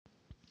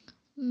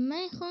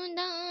میں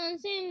خدا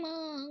سے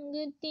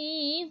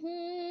مانگتی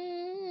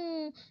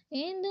ہوں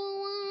اے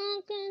دعا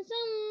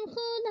قسم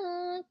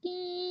خدا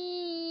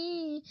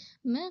کی،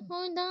 میں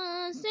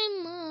خدا سے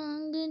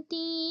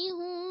مانگتی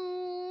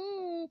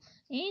ہوں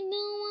اے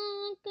دعا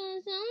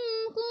قسم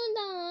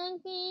خدا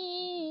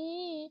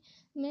کی،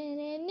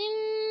 میرے دل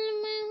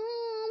میں ہو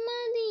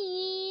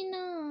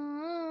مدینہ،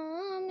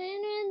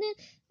 میرے دل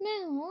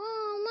میں ہو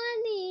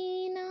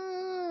مدینہ،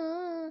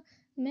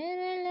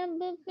 میرے لب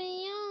پہ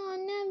یا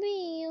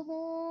نبی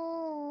ہو،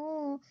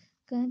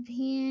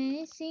 کبھی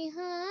ایسی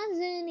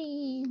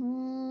حاضری ہو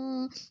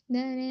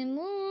در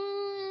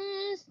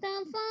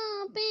مصطفیٰ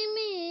پہ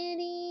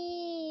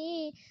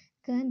میری،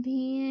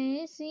 کبھی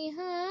ایسی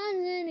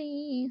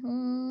حاضری ہو،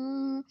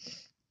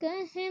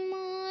 کہے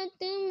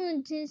موت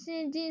مجھ سے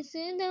جس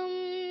دم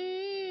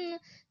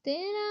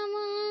تیرا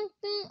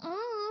وقت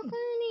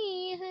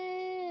آخری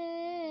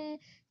ہے،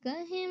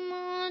 کہے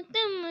موت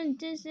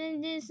مجھ سے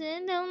جس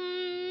دم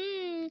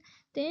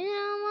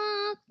تیرا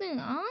وقت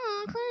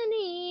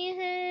آخری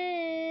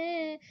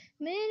ہے،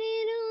 میری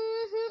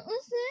روح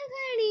اس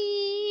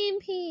گھڑی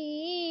بھی،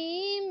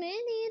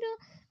 میری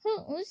روح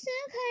اس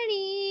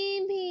گھڑی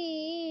بھی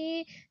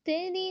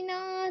تیری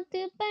نعت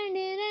پڑھ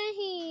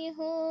رہی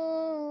ہو،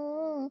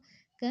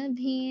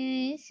 کبھی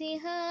ایسی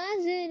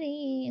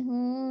حاضری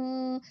ہو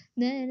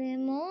در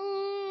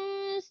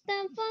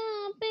مصطفیٰ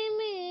پہ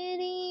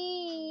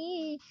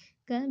میری،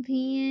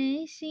 کبھی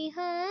ایسی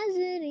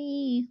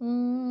حاضری ہو،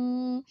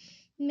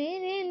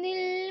 میرے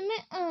دل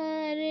میں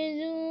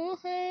آرزو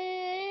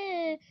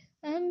ہے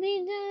ابھی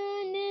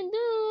جان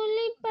دوں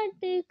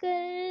لپٹ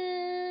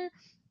کر،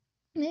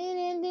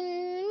 میرے دل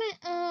میں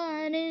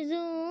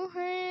آرزو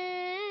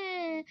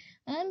ہے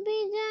ابھی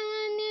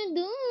جان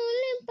دوں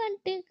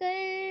لپٹ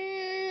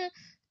کر،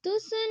 تو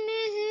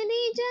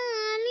سنہری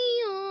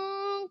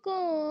جالیوں کو،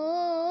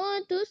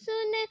 تو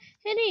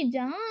سنہری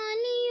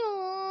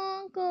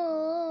جالیوں کو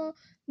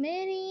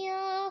میری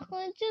آنکھ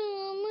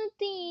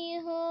چومتی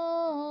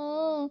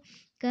ہو،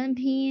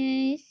 کبھی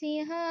ایسی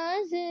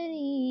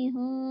حاضری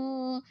ہو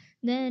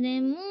در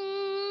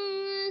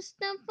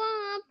مصطفیٰ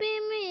پہ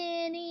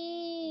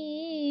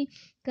میری،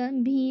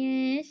 کبھی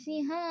ایسی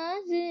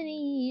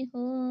حاضری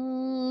ہو،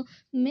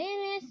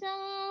 میرے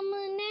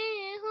سامنے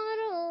ہو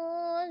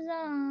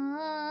روزہ،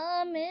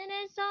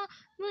 میرے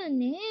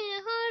سامنے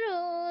ہو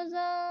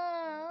روزہ،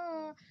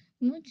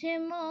 مجھے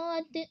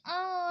موت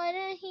آ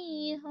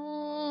رہی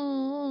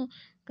ہو،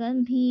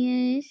 کبھی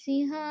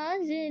ایسی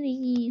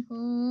حاضری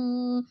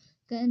ہو،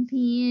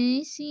 کبھی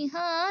ایسی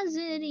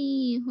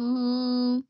حاضری ہو۔